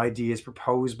of the ideas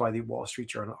proposed by the Wall Street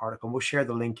Journal article? And we'll share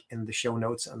the link in the show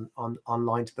notes and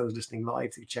online to those listening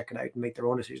live to check it out and make their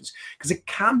own decisions, because it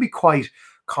can be quite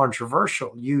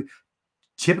controversial. You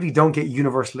typically don't get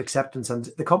universal acceptance, and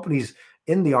the companies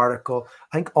in the article,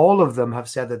 I think all of them have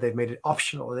said that they've made it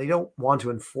optional. They don't want to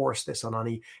enforce this on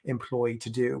any employee to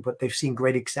do, but they've seen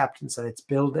great acceptance and it's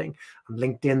building. And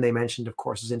LinkedIn, they mentioned, of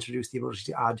course, has introduced the ability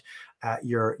to add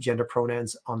your gender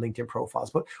pronouns on LinkedIn profiles.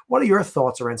 But what are your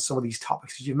thoughts around some of these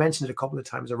topics? Because you've mentioned it a couple of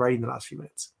times already in the last few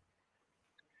minutes.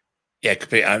 Yeah,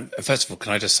 completely. First of all,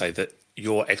 can I just say that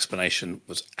your explanation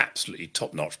was absolutely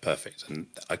top-notch, perfect, and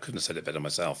I couldn't have said it better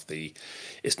myself.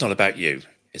 It's not about you.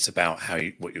 It's about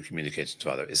what you're communicating to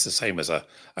others. It's the same as a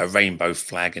rainbow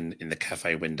flag in the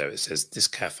cafe window. It says, this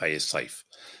cafe is safe.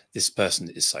 This person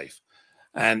is safe.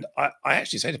 And I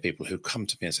actually say to people who come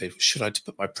to me and say, should I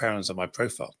put my pronouns on my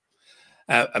profile?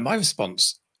 And my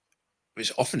response,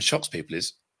 which often shocks people,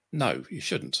 is no, you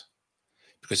shouldn't.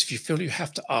 Because if you feel you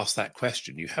have to ask that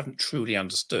question, you haven't truly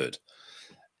understood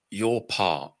your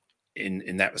part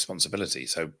in that responsibility.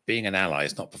 So being an ally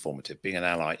is not performative. Being an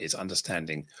ally is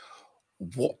understanding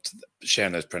what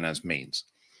sharing those pronouns means.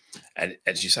 And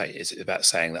as you say, it's about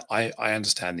saying that I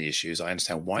understand the issues. I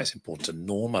understand why it's important to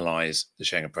normalize the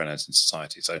sharing of pronouns in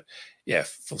society. So yeah,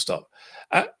 full stop.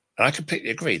 And I completely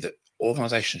agree that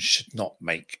organizations should not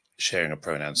make sharing of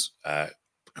pronouns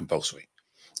compulsory.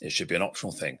 It should be an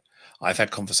optional thing. I've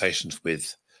had conversations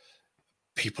with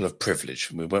people of privilege,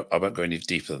 and I won't go any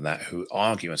deeper than that, who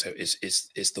argue and say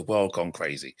it's the world gone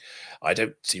crazy. I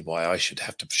don't see why I should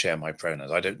have to share my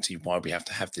pronouns. I don't see why we have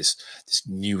to have this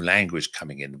new language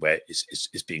coming in where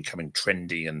it's becoming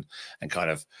trendy and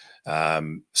kind of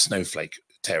snowflake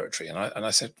territory. And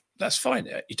I said, that's fine.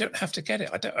 You don't have to get it.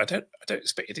 I don't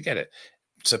expect you to get it.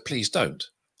 So please don't.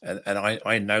 And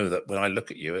I know that when I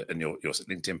look at you and your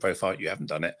LinkedIn profile, you haven't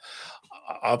done it.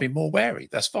 I'll be more wary.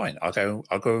 That's fine. I'll go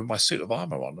with my suit of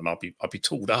armor on, and I'll be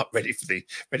tooled up, ready for the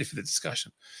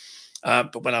discussion.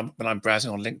 But when I'm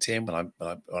browsing on LinkedIn,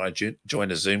 when I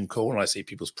join a Zoom call and I see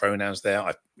people's pronouns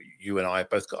there, you and I have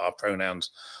both got our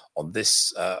pronouns on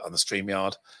this on the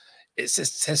StreamYard. It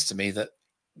says to me that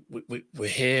we're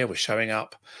here, we're showing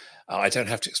up. I don't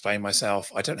have to explain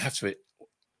myself. I don't have to.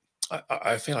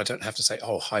 I feel I don't have to say,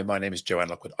 oh, hi, my name is Joanne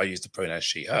Lockwood. I use the pronouns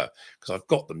she, her, because I've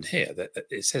got them here. That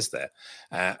it says there.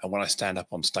 And when I stand up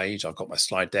on stage, I've got my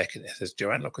slide deck and it says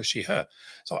Joanne Lockwood, she, her.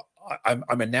 So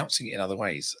I'm announcing it in other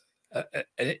ways. And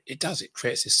it does. It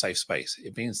creates this safe space.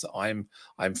 It means that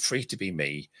I'm free to be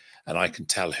me, and I can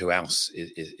tell who else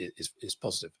is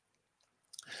positive.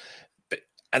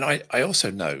 And I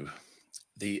also know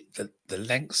the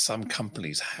lengths some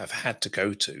companies have had to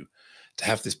go to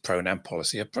have this pronoun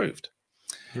policy approved.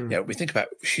 We think about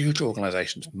huge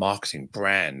organizations, marketing,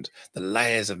 brand, the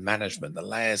layers of management, the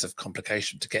layers of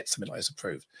complication to get something like this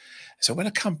approved. So when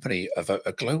a company of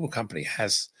a global company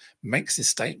makes this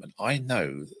statement, I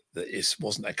know that it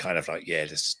wasn't a kind of like, yeah,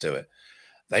 let's just do it.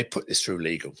 They put this through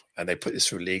legal, and they put this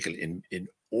through legal in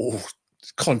all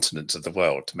continents of the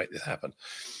world to make this happen.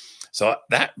 So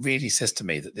that really says to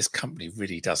me that this company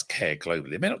really does care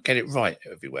globally. They may not get it right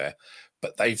everywhere,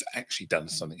 but they've actually done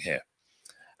something here.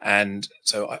 And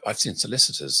so I've seen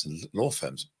solicitors and law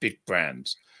firms, big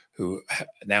brands, who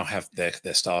now have their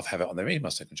staff have it on their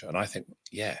email signature. And I think,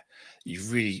 yeah,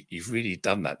 you've really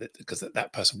done that, because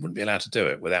that person wouldn't be allowed to do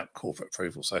it without corporate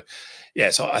approval. So, yeah,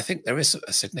 so I think there is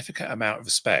a significant amount of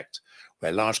respect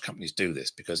where large companies do this,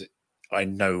 because I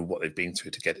know what they've been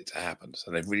through to get it to happen.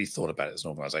 So they've really thought about it as an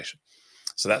organization.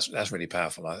 So that's really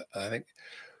powerful. I think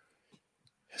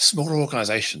smaller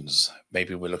organizations,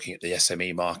 maybe we're looking at the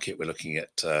SME market, we're looking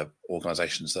at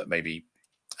organizations that maybe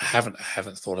haven't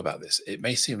thought about this. It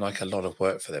may seem like a lot of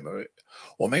work for them,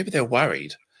 or maybe they're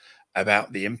worried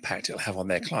about the impact it'll have on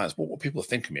their clients. What will people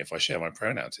think of me if I share my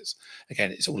pronouns?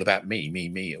 It's all about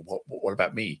me. What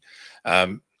about me?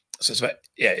 So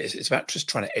it's about just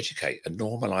trying to educate and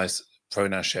normalize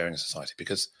pronoun sharing in society,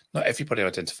 because not everybody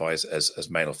identifies as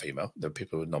male or female. There are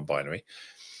people who are non-binary.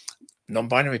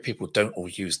 Non-binary people don't all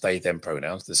use they, them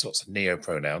pronouns. There's lots of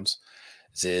neo-pronouns,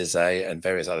 they, and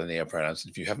various other neo-pronouns.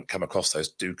 If you haven't come across those,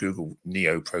 do Google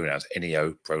neo-pronouns,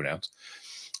 N-E-O pronouns.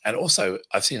 And also,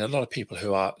 I've seen a lot of people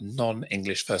who are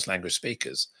non-English first language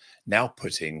speakers now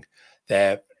putting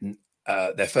their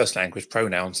first language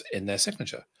pronouns in their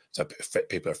signature. So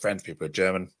people are French, people are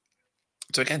German.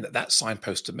 So again, that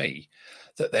signpost to me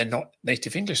that they're not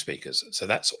native English speakers. So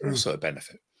that's also a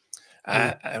benefit.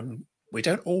 And we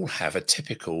don't all have a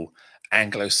typical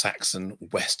Anglo-Saxon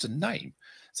Western name.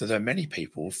 So there are many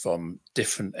people from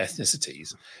different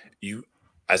ethnicities. You,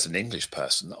 as an English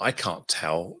person, I can't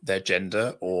tell their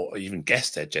gender or even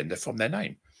guess their gender from their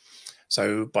name.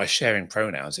 So by sharing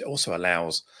pronouns, it also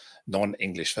allows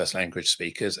non-English first language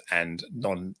speakers and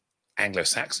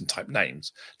non-Anglo-Saxon type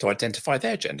names to identify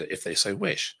their gender if they so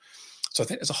wish. So I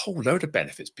think there's a whole load of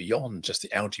benefits beyond just the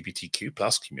LGBTQ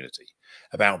plus community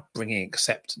about bringing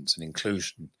acceptance and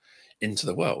inclusion into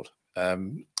the world. I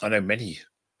know many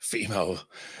female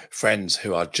friends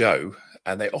who are Joe,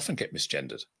 and they often get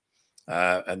misgendered.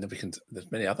 And then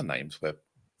there's many other names where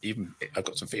even I've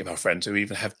got some female friends who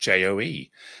even have JOE,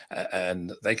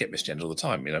 and they get misgendered all the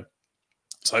time,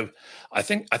 So I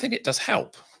think it does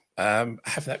help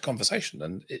have that conversation,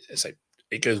 and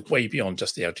it goes way beyond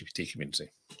just the LGBT community.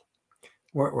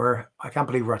 I can't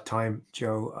believe we're at time,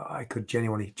 Joe. I could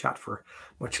genuinely chat for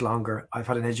much longer. I've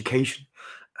had an education,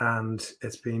 and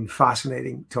it's been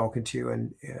fascinating talking to you.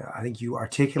 And I think you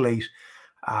articulate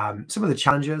some of the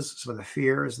challenges, some of the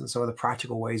fears, and some of the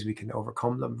practical ways we can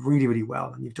overcome them really, really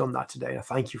well. And you've done that today. And I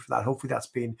thank you for that. Hopefully that's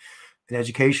been an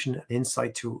education, an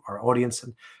insight to our audience,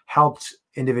 and helped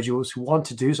individuals who want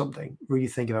to do something really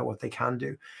think about what they can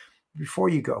do. Before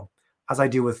you go, as I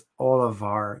do with all of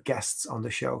our guests on the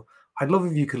show, I'd love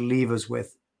if you could leave us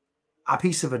with a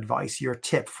piece of advice, your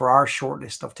tip for our short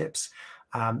list of tips,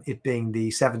 it being the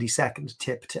 70-second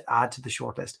tip to add to the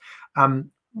short list.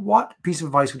 What piece of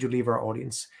advice would you leave our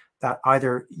audience that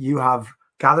either you have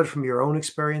gathered from your own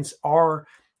experience or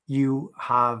you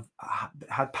have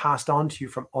had passed on to you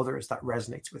from others that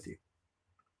resonates with you?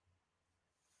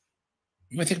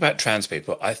 When we think about trans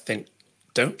people, I think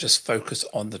don't just focus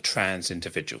on the trans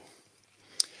individual.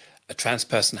 A trans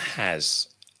person has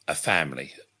a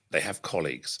family, they have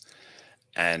colleagues.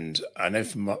 And I know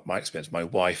from my experience, my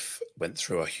wife went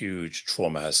through a huge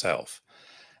trauma herself,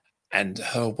 and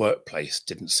her workplace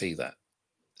didn't see that.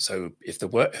 So if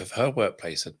her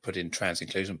workplace had put in trans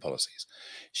inclusion policies,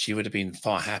 she would have been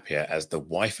far happier as the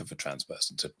wife of a trans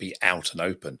person to be out and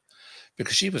open,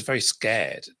 because she was very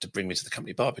scared to bring me to the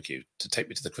company barbecue, to take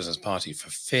me to the Christmas party, for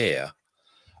fear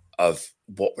of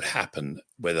what would happen,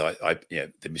 whether they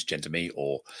misgender me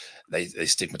or they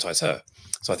stigmatize her.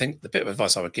 So I think the bit of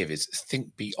advice I would give is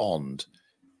think beyond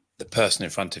the person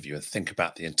in front of you and think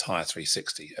about the entire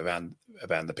 360 around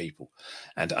the people,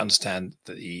 and understand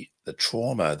the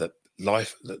trauma that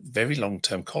very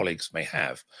long-term colleagues may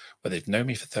have, where they've known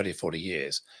me for 30 or 40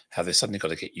 years, how they suddenly got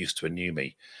to get used to a new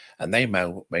me, and they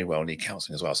may well need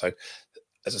counseling as well. So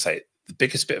as I say, the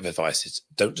biggest bit of advice is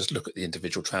don't just look at the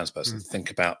individual trans person, think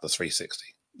about the 360.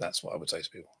 That's what I would say to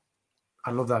people.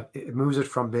 I love that. It moves it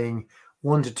from being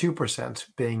 1 to 2%,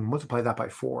 being multiply that by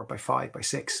 4, by 5, by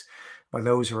 6, by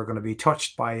those who are going to be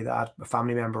touched by that, a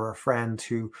family member or a friend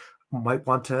who might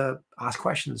want to ask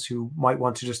questions, who might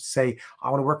want to just say, I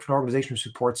want to work for an organization who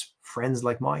supports friends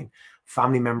like mine,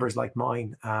 family members like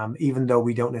mine. Even though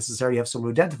we don't necessarily have someone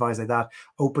who identifies like that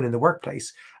open in the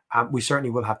workplace, we certainly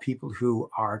will have people who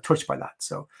are touched by that.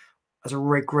 So that's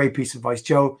a great piece of advice.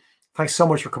 Joe, thanks so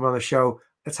much for coming on the show.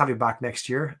 Let's have you back next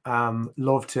year.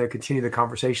 Love to continue the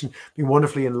conversation. Been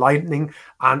wonderfully enlightening.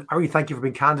 And I really thank you for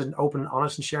being candid and open and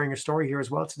honest and sharing your story here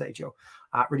as well today, Joe.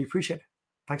 Really appreciate it.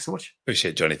 Thanks so much.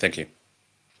 Appreciate it, Johnny. Thank you.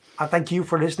 Thank you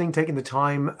for listening, taking the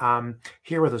time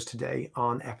here with us today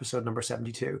on episode number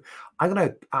 72. I'm going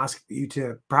to ask you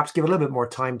to perhaps give a little bit more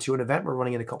time to an event we're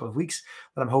running in a couple of weeks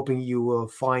that I'm hoping you will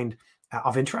find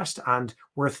of interest and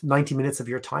worth 90 minutes of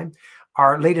your time.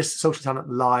 Our latest Social Talent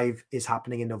Live is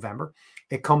happening in November.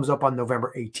 It comes up on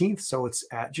November 18th, so it's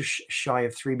just shy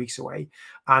of 3 weeks away.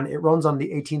 And it runs on the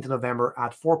 18th of November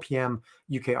at 4 p.m.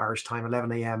 UK Irish time,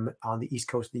 11 a.m. on the East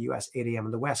Coast of the US, 8 a.m.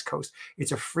 on the West Coast.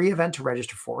 It's a free event to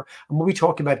register for. And we'll be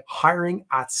talking about hiring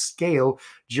at scale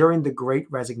during the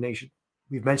Great Resignation.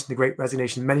 We've mentioned the Great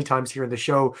Resignation many times here in the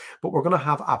show, but we're going to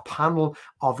have a panel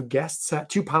of guests,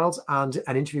 2 panels and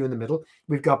an interview in the middle.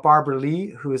 We've got Barbara Lee,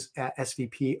 who is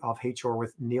SVP of HR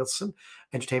with Nielsen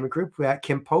Entertainment Group. We have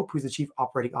Kim Pope, who's the Chief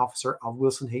Operating Officer of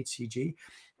Wilson HCG.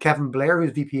 Kevin Blair,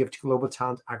 who's VP of Global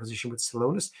Talent Acquisition with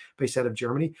Celonis, based out of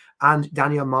Germany. And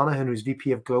Daniel Monaghan, who's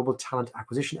VP of Global Talent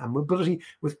Acquisition and Mobility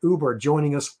with Uber,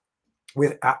 joining us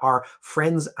with our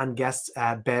friends and guests,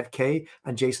 Bev Kay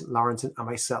and Jason Lawrenson and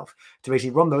myself, to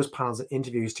basically run those panels and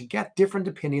interviews to get different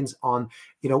opinions on,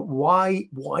 why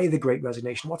the Great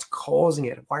Resignation, what's causing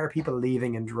it, why are people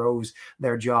leaving in droves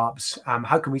their jobs,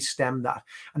 how can we stem that,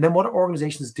 and then what do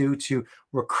organizations do to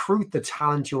recruit the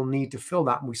talent you'll need to fill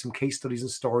that, and with some case studies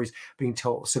and stories being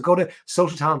told. So go to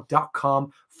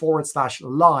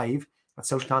socialtalent.com/live. At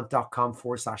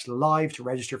socialtalent.com/live to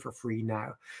register for free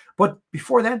now. But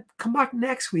before then, come back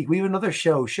next week. We have another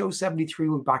show. Show 73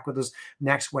 will be back with us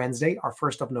next Wednesday, our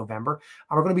 1st of November.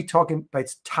 And we're going to be talking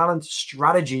about talent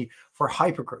strategy for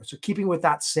hypergrowth. So keeping with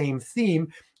that same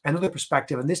theme, another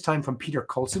perspective, and this time from Peter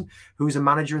Coulson, who is a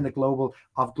manager in the global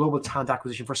talent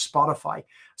acquisition for Spotify.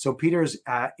 So Peter's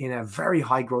in a very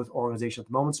high growth organization at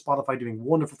the moment. Spotify doing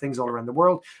wonderful things all around the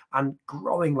world and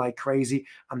growing like crazy.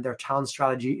 And their talent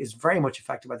strategy is very much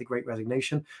affected by the Great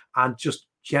Resignation and just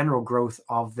general growth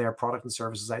of their product and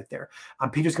services out there.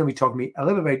 And Peter's going to be talking to me a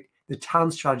little bit about the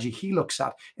talent strategy he looks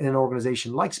at in an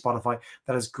organization like Spotify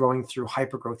that is growing through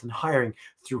hypergrowth and hiring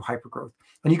through hypergrowth.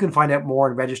 And you can find out more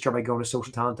and register by going to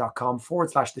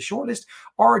socialtalent.com/the-shortlist,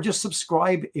 or just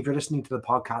subscribe if you're listening to the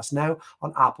podcast now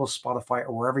on Apple, Spotify,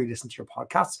 or wherever you listen to your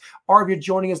podcasts. Or if you're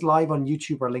joining us live on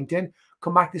YouTube or LinkedIn,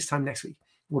 come back this time next week.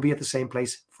 We'll be at the same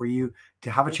place for you to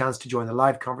have a chance to join the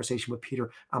live conversation with Peter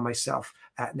and myself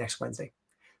next Wednesday.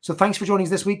 So thanks for joining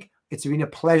us this week. It's been a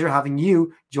pleasure having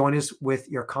you join us with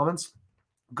your comments.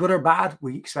 Good or bad,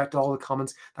 we expect all the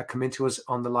comments that come into us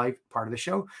on the live part of the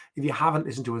show. If you haven't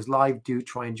listened to us live, do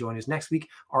try and join us next week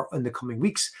or in the coming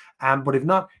weeks. But if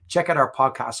not, check out our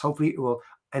podcast. Hopefully it will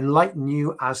enlighten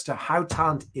you as to how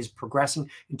talent is progressing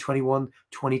in 21,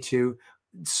 22,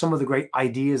 some of the great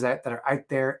ideas that are out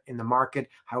there in the market,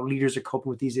 how leaders are coping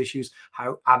with these issues,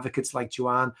 how advocates like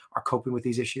Joanne are coping with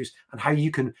these issues, and how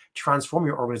you can transform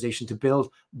your organization to build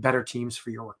better teams for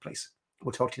your workplace.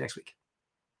 We'll talk to you next week.